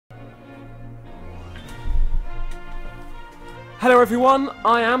Hello everyone,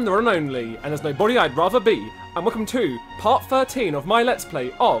 I am the one and only, and there's nobody I'd rather be, and welcome to part 13 of my Let's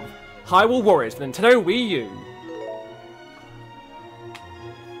Play of Hyrule Warriors for Nintendo Wii U.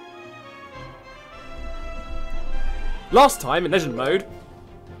 Last time, in Legend Mode,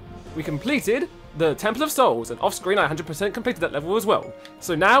 we completed the Temple of Souls, and off-screen I 100% completed that level as well.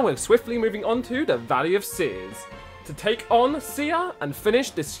 So now we're swiftly moving on to the Valley of Seers, to take on Seer and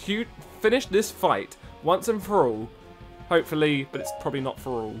finish this fight once and for all. Hopefully, but it's probably not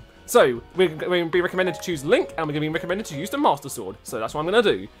for all. So, we're going to be recommended to choose Link, and we're going to be recommended to use the Master Sword. So that's what I'm going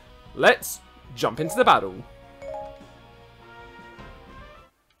to do. Let's jump into the battle.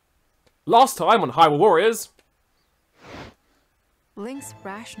 Last time on Hyrule Warriors... Link's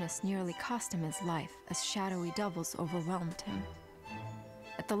rashness nearly cost him his life as shadowy doubles overwhelmed him.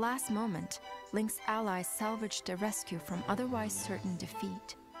 At the last moment, Link's allies salvaged a rescue from otherwise certain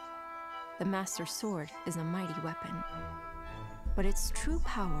defeat. The Master Sword is a mighty weapon, but its true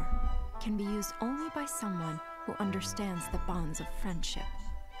power can be used only by someone who understands the bonds of friendship.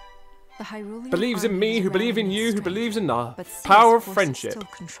 The Hyrulean believes in me, who believe in you, who believes in the power of friendship. Still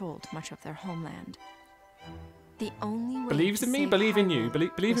controlled much of their homeland. The only way believes in me, believe in you,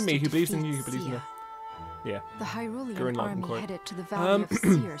 believe in me, who believes in you, who believes in the... Yeah. The Hyrulean army headed to the Valley of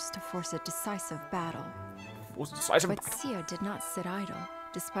Seers to force a decisive battle. But Seer did not sit idle,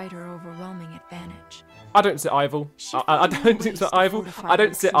 despite her overwhelming advantage. I don't sit idle. I don't sit idle. I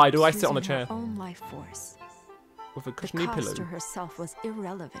don't sit idle. I sit on a chair. Her own life force. With a cushiony pillow. The cost to herself was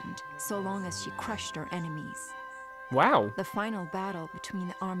irrelevant, so long as she crushed her enemies. Wow. The final battle between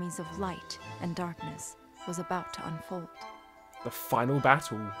the armies of light and darkness was about to unfold. The final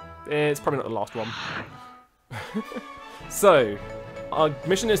battle. It's probably not the last one. So, our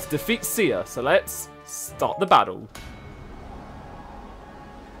mission is to defeat Seer, so let's start the battle.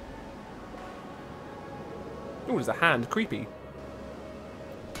 Oh, there's a hand. Creepy.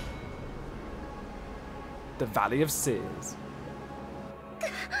 The Valley of Seers.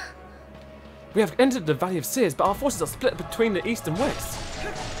 We have entered the Valley of Seers, but our forces are split between the east and west.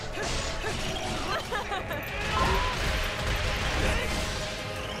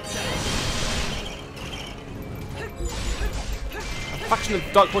 A faction of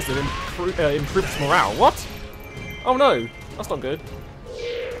Dark Forces improves morale. What? Oh no, that's not good.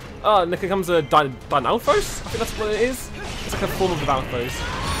 Oh, and here comes a Dynalphos? I think that's what it is. It's like a form of the Valphos.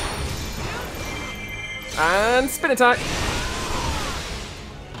 And spin attack!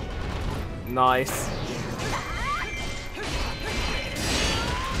 Nice.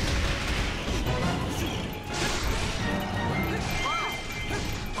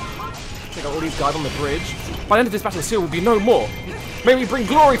 Check out all these guys on the bridge. By the end of this battle, Seer will be no more. May we bring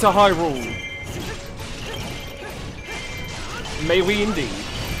glory to Hyrule! May we indeed.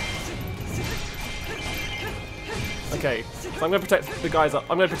 Okay, so I'm going to protect the guys up.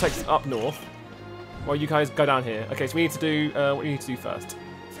 I'm going to protect up north, while you guys go down here. Okay, so we need to do what you need to do first.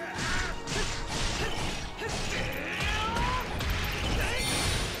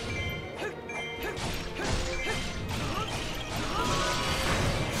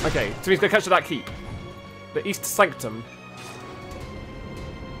 Okay, so we need to go capture that keep, the East Sanctum.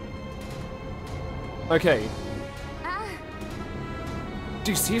 Okay.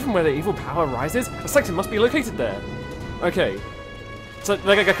 Do you see from where the evil power rises? The Sanctum must be located there. Okay. So they're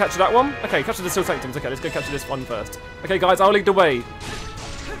going to go capture that one? Okay, capture the Steel Sanctums. Okay, let's go capture this one first. Okay, guys, I'll lead the way.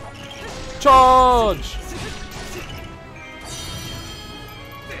 Charge!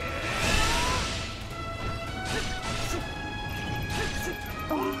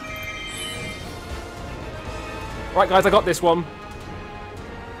 Right, guys, I got this one.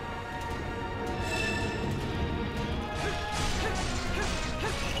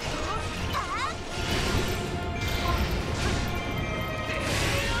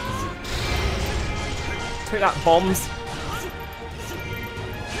 Take that, bombs.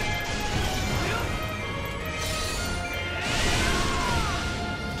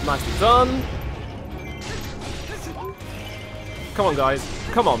 Nicely done. Come on, guys.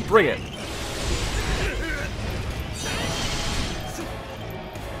 Come on, bring it.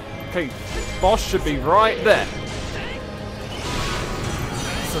 Okay, boss should be right there.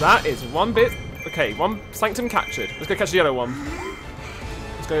 So that is one bit. Okay, one Sanctum captured. Let's go catch the yellow one.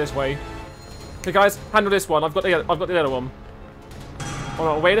 Let's go this way. Okay, guys, handle this one. I've got the other one. Hold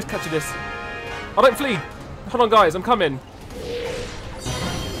on, wait. Let's capture this. Oh, don't flee. Hold on, guys. I'm coming.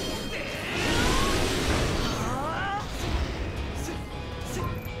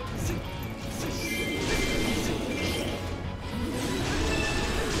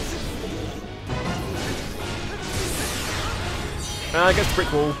 Against the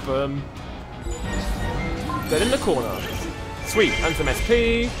brick wall. Dead in the corner. Sweet, and some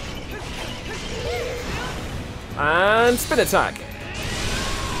SP. And spin attack.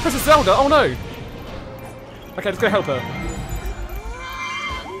 Princess Zelda, oh no! Okay, let's go help her.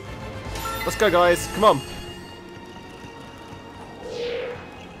 Let's go, guys, come on.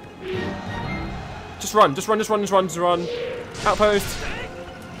 Just run, just run, just run, just run, just run. Outpost.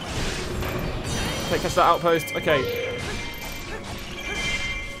 Okay, catch that outpost, okay.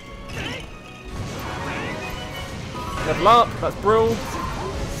 Level up, that's Brill.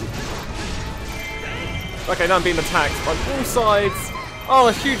 Okay, now I'm being attacked on all sides. Oh,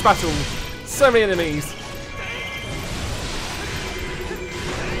 a huge battle. So many enemies.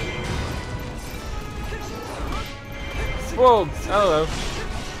 Whoa, hello.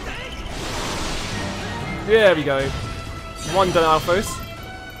 There we go. One done outpost.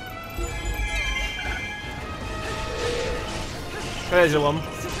 There's your one.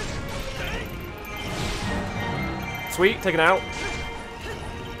 Sweet, taken out.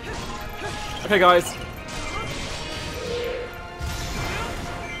 Okay, guys.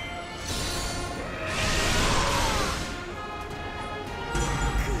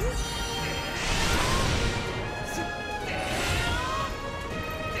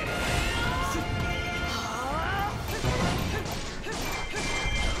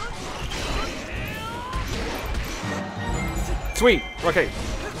 Sweet. Okay,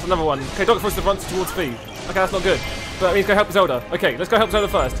 that's another one. Okay, Dr. Force runs towards V. Okay, that's not good. But that means go help Zelda. Okay, let's go help Zelda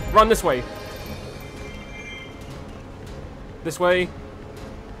first. Run this way. This way.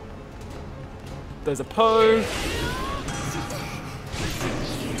 There's a Poe.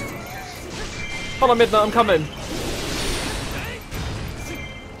 Hold on, Midna, I'm coming.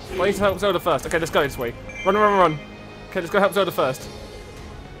 I need to help Zelda first. Okay, let's go this way. Run, run, run, run. Okay, let's go help Zelda first.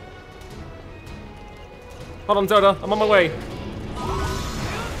 Hold on, Zelda, I'm on my way.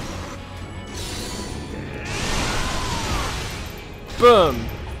 Boom!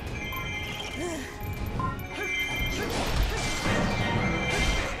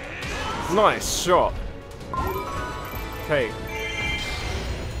 Nice shot. Okay.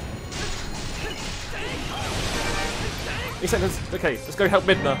 Okay, let's go help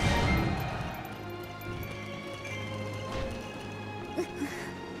Midna.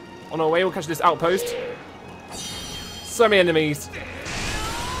 On our way, we'll catch this outpost. So many enemies.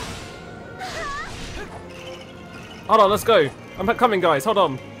 Hold on, let's go. I'm coming, guys. Hold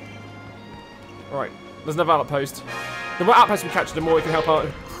on. Alright, there's another outpost. The more outposts we catch, the more we can help our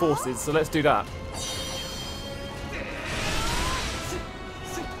forces, so let's do that.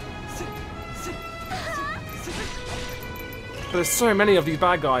 But there's so many of these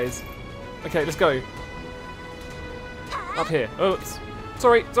bad guys. Okay, let's go. Up here. Oh,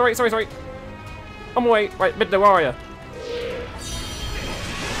 sorry. On my way. Right, Midna, where are you?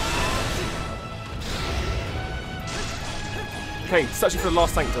 Okay, searching for the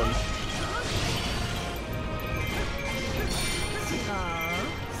last sanctum.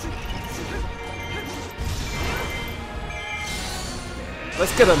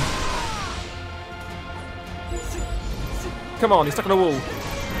 Let's get him. Come on, he's stuck on a wall.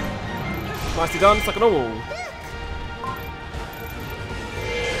 Nicely done, stuck on a wall.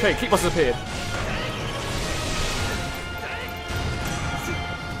 Okay, keep us appeared.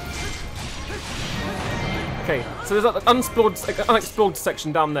 Okay, so there's an unexplored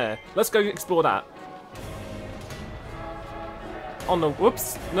section down there. Let's go explore that. On the...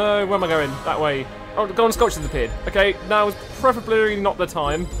 Whoops. No, where am I going? That way. Oh, the golden sculpture's appeared. Okay, now is preferably not the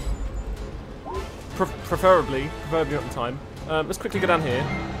time. Preferably not the time. Let's quickly go down here.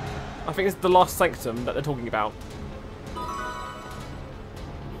 I think it's the last sanctum that they're talking about.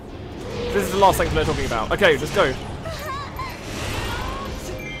 This is the last sanctum they're talking about. Okay, let's go.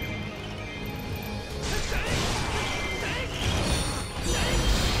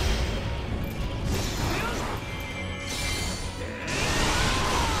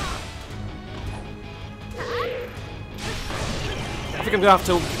 I think I'm gonna have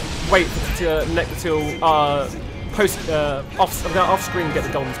to wait until off screen to get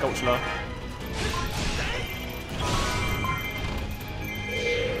the golden sculpture.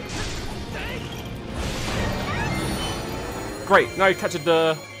 Great, now you captured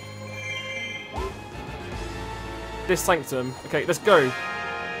this sanctum. Okay, let's go.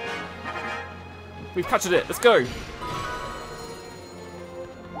 We've captured it. Let's go.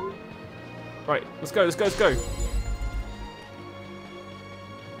 Right, let's go.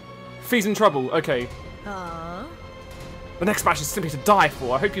 Fee's in trouble. Okay. The next match is simply to die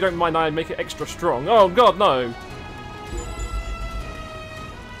for. I hope you don't mind I make it extra strong. Oh god, no.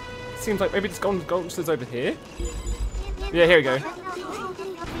 Seems like maybe this golden sculpture's over here. Yeah, here we go.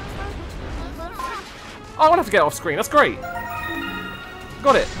 Oh, I won't have to get off screen. That's great.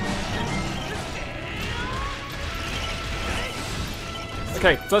 Got it.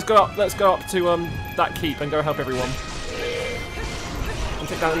 Okay, so let's go up. Let's go up to that keep and go help everyone. And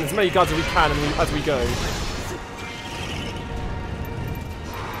take down as many guards as we can as we go.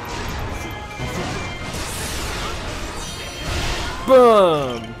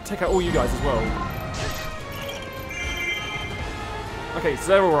 Boom! Take out all you guys as well. Okay, so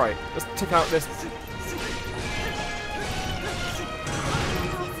they're all right. Let's take out this.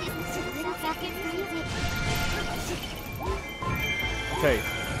 Okay.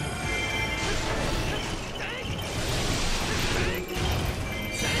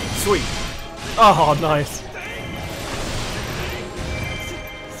 Sweet. Oh, nice.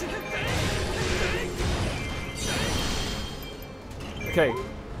 Okay.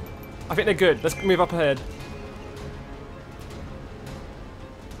 I think they're good. Let's move up ahead.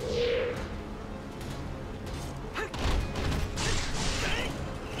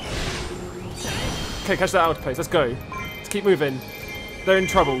 Okay, catch that outpost. Let's go. Let's keep moving. They're in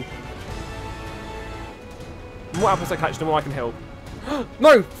trouble. The more outposts I catch, the more I can help.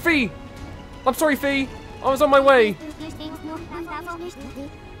 No! Fee! I'm sorry, Fee! I was on my way!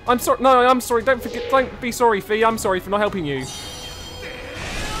 I'm sorry. No, I'm sorry. Don't be sorry, Fee. I'm sorry for not helping you.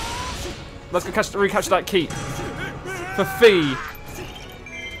 Let's go recapture that keep. For Fee.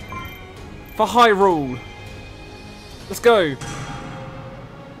 For Hyrule. Let's go.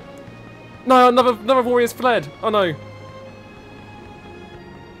 No, another warrior's fled. Oh no.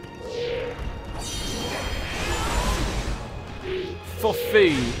 For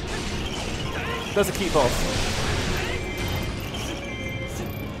Fee. There's a keep boss.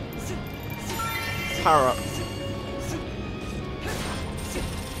 Power up.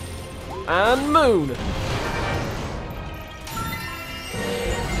 And moon.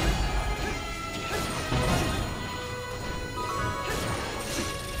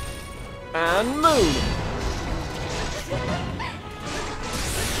 And moon.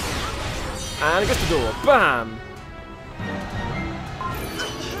 And against the door. Bam.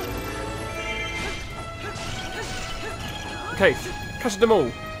 Okay, catch them all.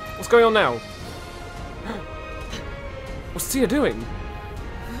 What's going on now? What's Sia doing?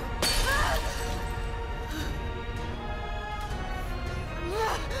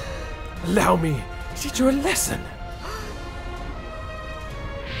 Allow me to teach you a lesson.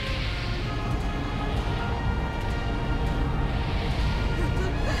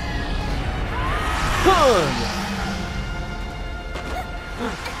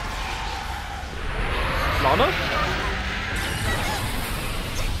 Lana?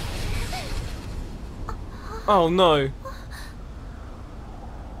 Oh no.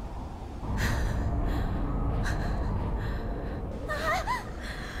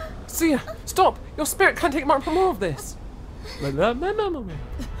 Sia, stop! Your spirit can't take much more of this.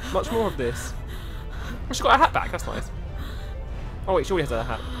 Much more of this. Oh, she got her hat back. That's nice. Oh wait, she already has her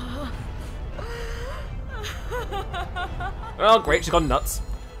hat. Oh great, she got nuts.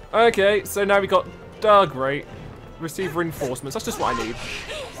 Okay, so now we got great. Receive reinforcements. That's just what I need.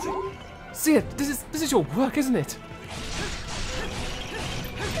 Sia, this is your work, isn't it?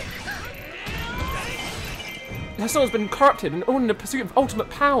 Her soul has been corrupted and all in the pursuit of ultimate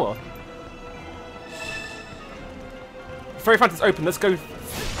power. Fairy Fountain's open. Let's go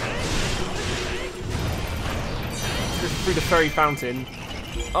through the Fairy Fountain.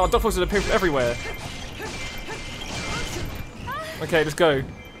 Oh, Dark Forces appear from everywhere. Okay, let's go.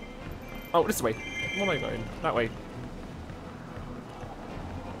 Oh, this way. Where am I going? That way.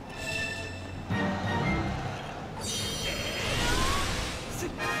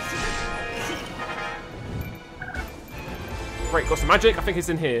 Great, got some magic. I think it's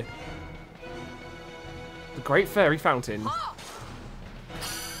in here. The Great Fairy Fountain.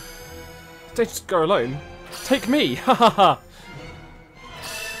 Don't just go alone. Take me! Ha ha ha!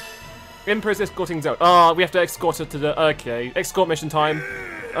 Emperor's escorting Zelda. Ah, we have to escort her to the... Okay, escort mission time.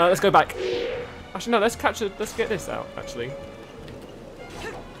 Let's go back. Actually, no, let's get this out, actually.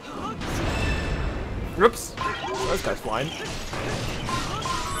 Whoops. Those guys flying.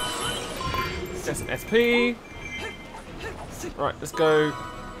 Get some SP. Right, let's go.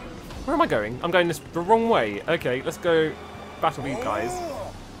 Where am I going? I'm going the wrong way. Okay, let's go battle these guys.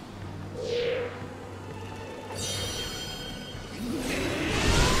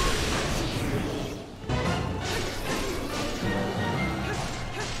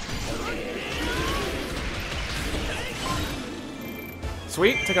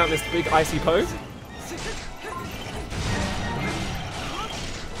 Sweet, take out this big icy Poe.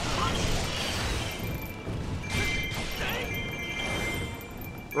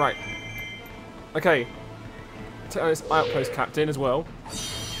 Right. Okay. Take on this outpost captain as well.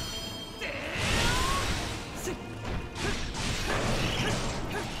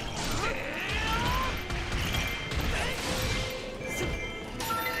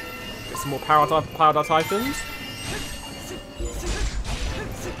 Get some more powered up items.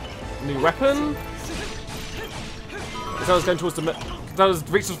 New weapon. This was going towards the. That was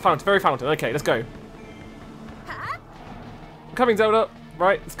reached the fountain, very fountain. Okay, let's go. I'm coming, Zelda.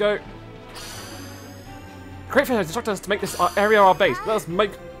 Right, let's go. Great Fairy has instructed us to make this area our base. Let us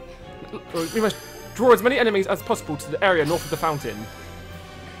make. We must draw as many enemies as possible to the area north of the fountain.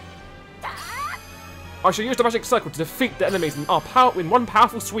 I shall use the magic circle to defeat the enemies in one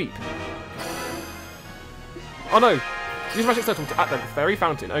powerful sweep. Oh no! Use the magic circle to at the fairy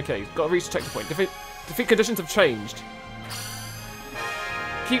fountain. Okay, got to reach the checkpoint. Defeat conditions have changed.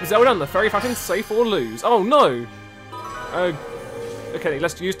 Keep Zelda and the fairy fountain safe or lose. Oh no! Okay,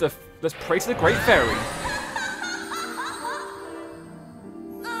 let's pray to the Great Fairy.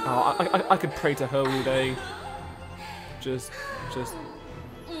 Oh, I could pray to her all day. Just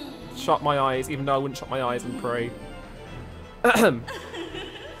shut my eyes, even though I wouldn't shut my eyes and pray.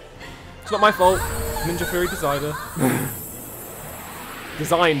 It's not my fault. Ninja Fury designed her.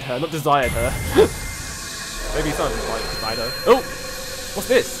 Designed her, not desired her. Maybe someone designed her. Oh! What's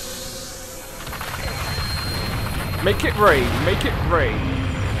this? Make it rain, make it rain.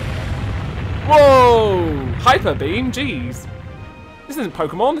 Whoa! Hyper Beam, jeez. This isn't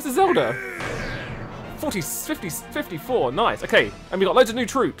Pokemon, this is Zelda. 40, 50, 54, nice. Okay, and we got loads of new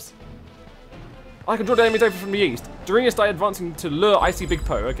troops. I can draw the enemies over from the east. Dorina started advancing to lure Icy Big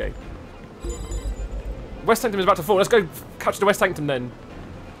Po, okay. West Sanctum is about to fall. Let's go capture the West Sanctum then.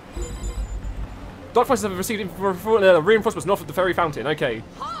 Dark Forces have received reinforcements north of the Fairy Fountain. Okay.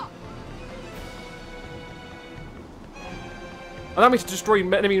 Allow me to destroy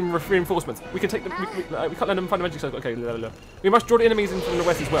enemy reinforcements. We can take them. We can't let them find the magic circle. Okay. We must draw the enemies in from the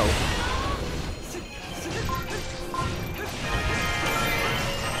west as well.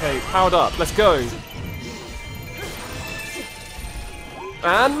 Okay, powered up. Let's go.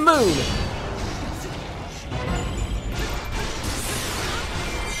 And moon.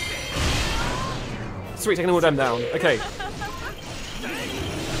 Sweet, taking all them down. Okay.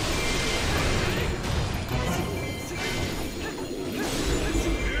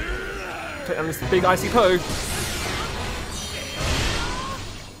 Take down this big icy Po.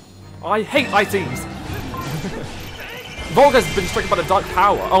 I hate ices. Volga's been stricken by the dark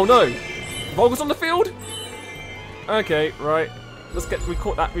power. Oh no. Volga's on the field? Okay, right. Let's get we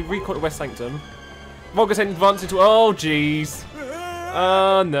caught the West Sanctum. Volga's advancing to oh jeez.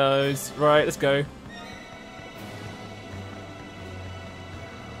 Oh no. Right, let's go.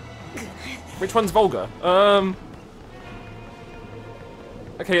 Which one's Volga?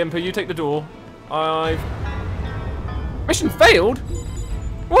 Okay, Emperor, you take the door. Mission failed?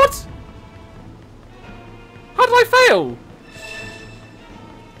 What? How did I fail?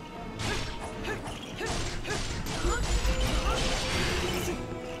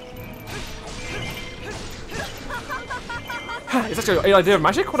 Is that your idea of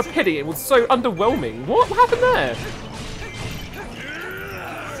magic? What a pity, it was so underwhelming. What happened there?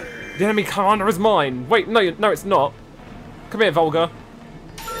 The enemy commander is mine. Wait, no, it's not. Come here, Volga.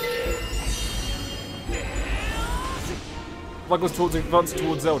 Volga's advancing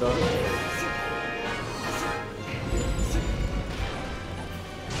towards Zelda.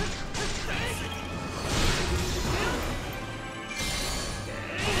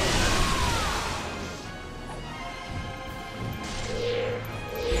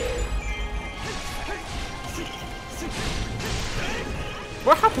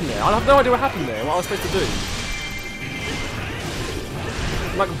 What happened there? I have no idea what happened there, what I was supposed to do.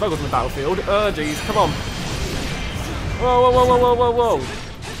 Like Volga's on the battlefield. Jeez, come on. Whoa, whoa, whoa, whoa, whoa, whoa, whoa.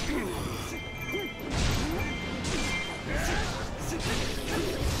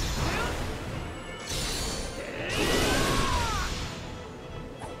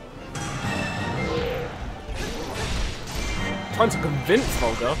 Trying to convince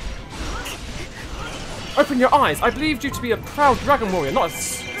Volga. Open your eyes! I believed you to be a proud dragon warrior, not a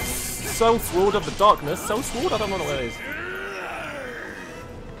soul sword of the darkness. Soul sword? I don't know what that is.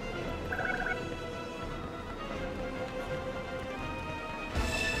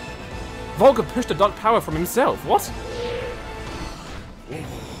 Volga pushed the dark power from himself. What?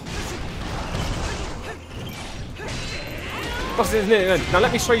 Now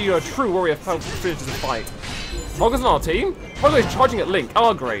let me show you a true warrior finishes the fight. Volga's on our team? Volga is charging at Link.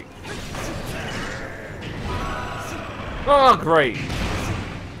 Oh, great. Oh, great.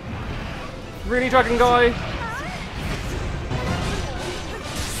 Really, Dragon Guy?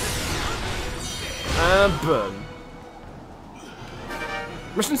 And boom.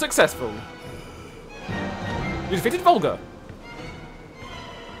 Mission successful. You defeated Volga.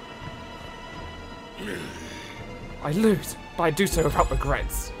 I lose, but I do so without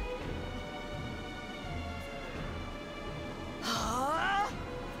regrets.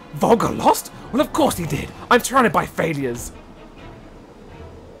 Volga lost? Well, of course he did. I'm surrounded by failures.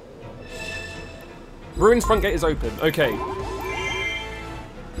 Ruin's front gate is open. Okay.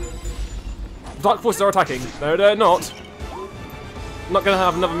 Dark forces are attacking. No, they're not. I'm not gonna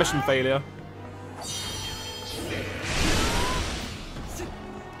have another mission failure.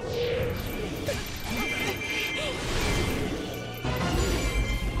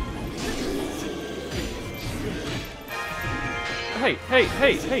 Hey, hey,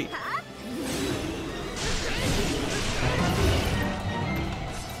 hey, hey!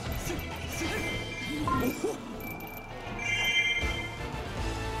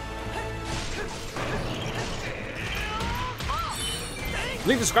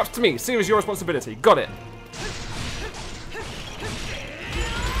 Leave the scraps to me. See it as your responsibility. Got it.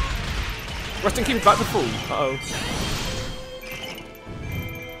 Resting keep back to full. Uh-oh.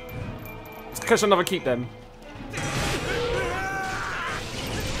 Let's catch another keep then.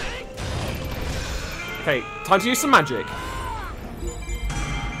 Okay, time to use some magic.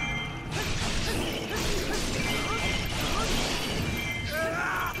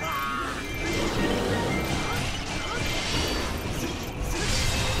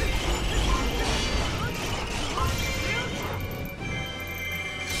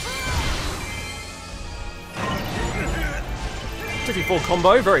 Full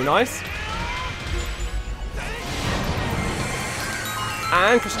combo, very nice.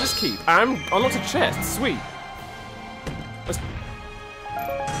 And Christian's keep. And unlocked a chest, sweet.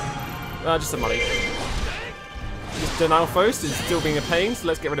 Just some money. This Denalfos is still being a pain, so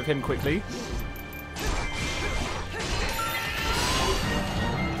let's get rid of him quickly.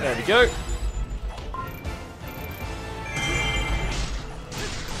 There we go.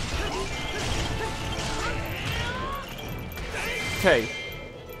 Okay.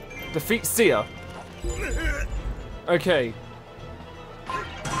 Defeat Seer. Okay.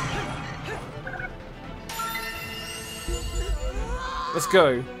 Let's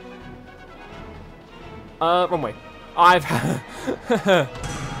go. Wrong way. I've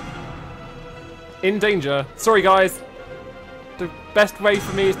in danger. Sorry guys. The best way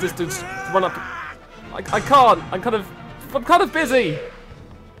for me is just to run up. I can't. I'm kind of busy.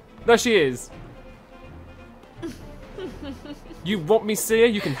 There she is. You want me, Seer?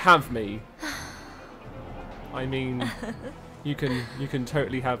 You can have me. I mean, you can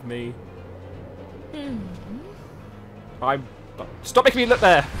totally have me. Stop making me look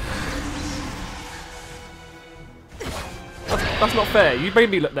there. That's not fair. You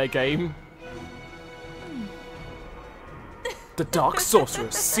made me look there, game. The Dark Sorcerer,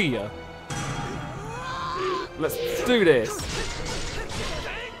 Seer. Let's do this.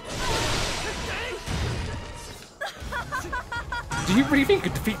 Do you really think you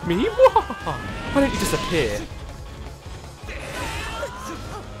could defeat me? Why don't you disappear?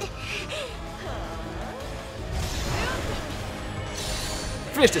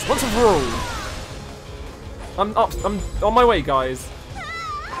 Finish this once and for all. I'm on my way, guys.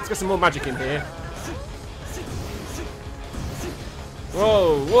 Let's get some more magic in here.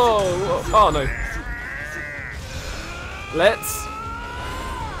 Whoa, whoa, whoa. Oh no. Let's.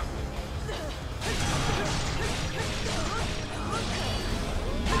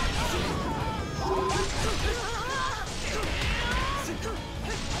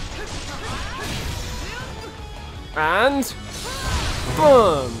 And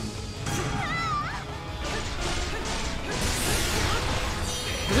boom!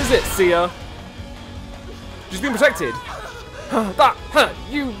 This is it, Seer. She's been protected.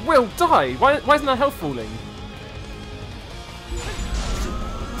 You will die. Why isn't her health falling?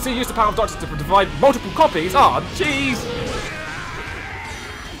 Seer used the power of darkness to provide multiple copies. Ah, jeez.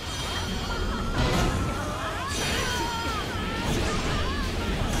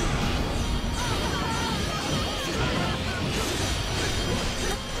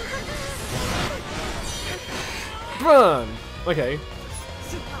 Burn! Okay.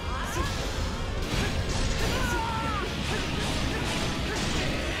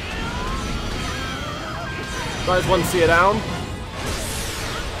 There's one Seer down.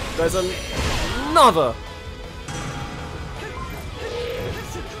 There's another.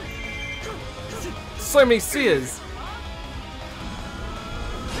 So many Seers.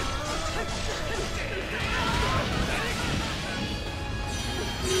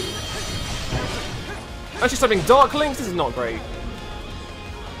 Actually summoning Dark Links, this is not great.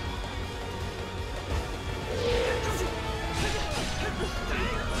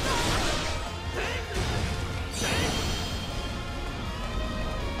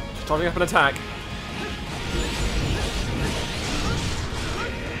 Charging up an attack.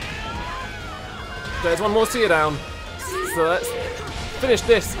 There's one more Seer down. So let's finish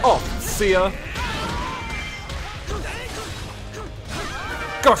this off, Seer.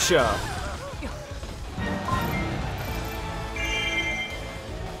 Gotcha!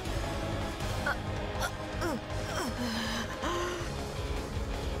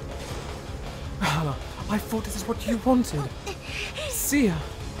 I thought this is what you wanted. Seer.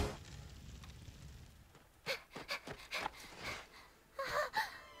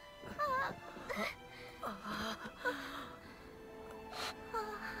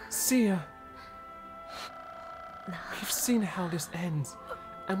 Seer. We've seen how this ends,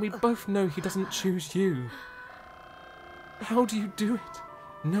 and we both know he doesn't choose you. How do you do it,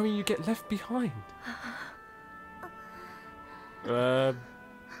 knowing you get left behind? You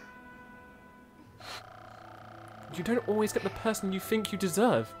don't always get the person you think you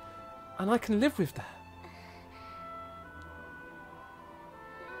deserve, and I can live with that.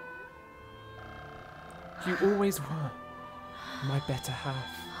 You always were my better half.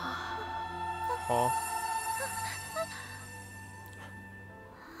 Aw.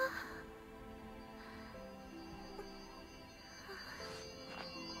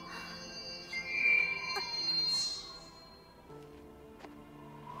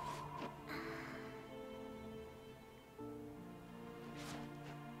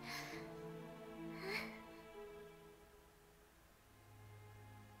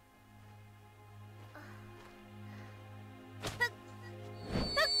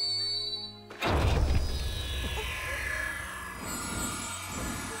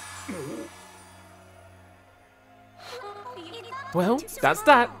 Well, that's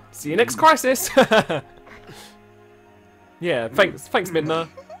that. See you next crisis. Yeah, thanks Midna.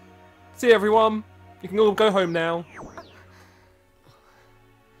 See you, everyone. You can all go home now.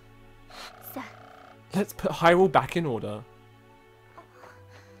 Let's put Hyrule back in order.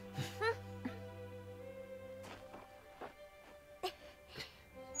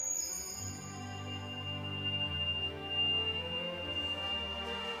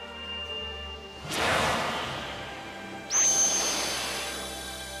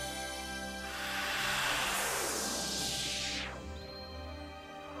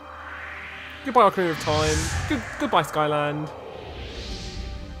 Goodbye, Ocarina of Time. Goodbye, Skyland.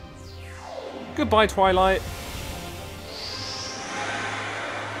 Goodbye, Twilight.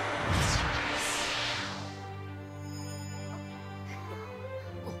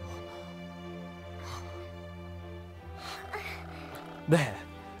 There.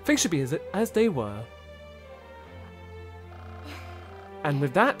 Things should be as they were. And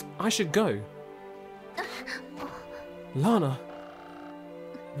with that, I should go. Lana.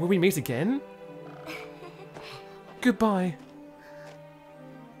 Will we meet again? Goodbye.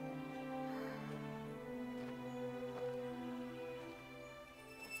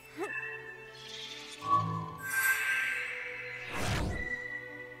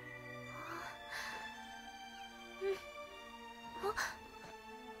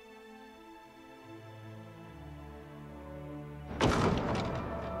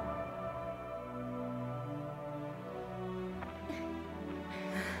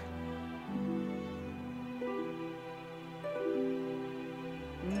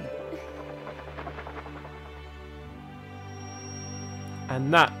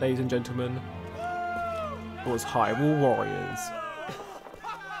 And that, ladies and gentlemen, was Hyrule Warriors.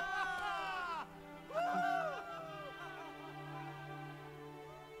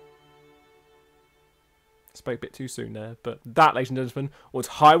 Spoke a bit too soon there, but that, ladies and gentlemen, was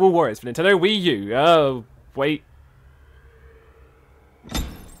Hyrule Warriors for Nintendo Wii U. Oh, wait.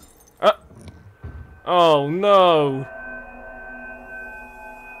 Oh, no.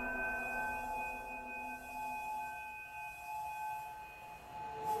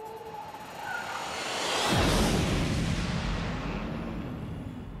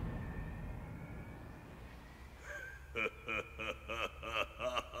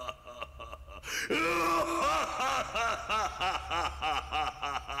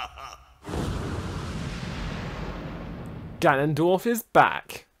 Ganondorf is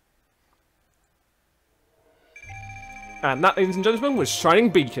back. And that, ladies and gentlemen, was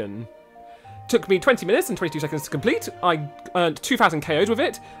Shining Beacon. Took me 20 minutes and 22 seconds to complete. I earned 2,000 KOs with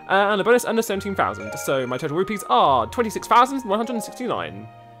it, and a bonus under 17,000. So my total rupees are 26,169.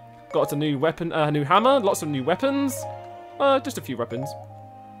 Got a new weapon, new hammer, lots of new weapons. Just a few weapons.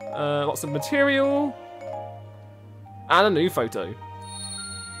 Lots of material. And a new photo.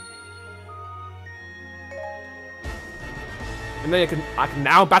 And then I can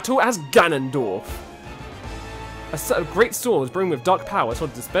now battle as Ganondorf. A set of great swords bring with dark power,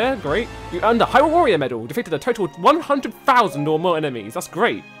 Sword of Despair, great. You earned a Hyrule Warrior Medal, defeated a total of 100,000 or more enemies, that's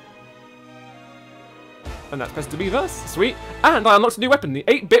great. And that's supposed to be this, sweet. And I unlocked a new weapon, the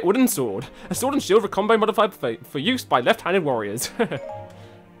 8-bit wooden sword. A sword and shield with combo modified for use by left-handed warriors.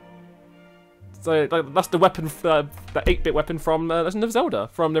 So that's the weapon, the 8-bit weapon from Legend of Zelda,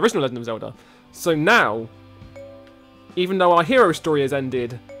 from the original Legend of Zelda. So now, even though our hero story has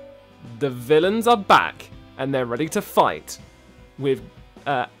ended, the villains are back. And they're ready to fight, and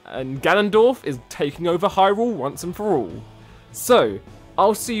Ganondorf is taking over Hyrule once and for all. So,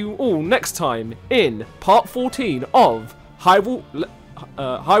 I'll see you all next time in part 14 of Hyrule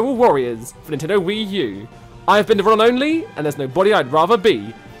Warriors for Nintendo Wii U. I've been TheRonAndOnly, and there's nobody I'd rather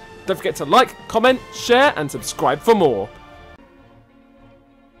be. Don't forget to like, comment, share, and subscribe for more.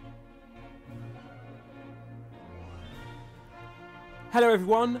 Hello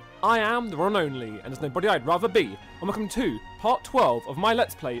everyone, I am TheRonAndOnly, and there's nobody I'd rather be, and welcome to part 12 of my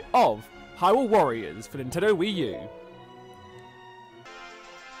Let's Play of Hyrule Warriors for Nintendo Wii U.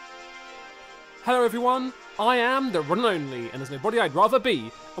 Hello everyone, I am TheRonAndOnly, and there's nobody I'd rather be,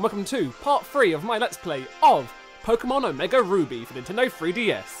 and welcome to part 3 of my Let's Play of Pokemon Omega Ruby for Nintendo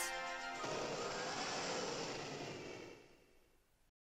 3DS.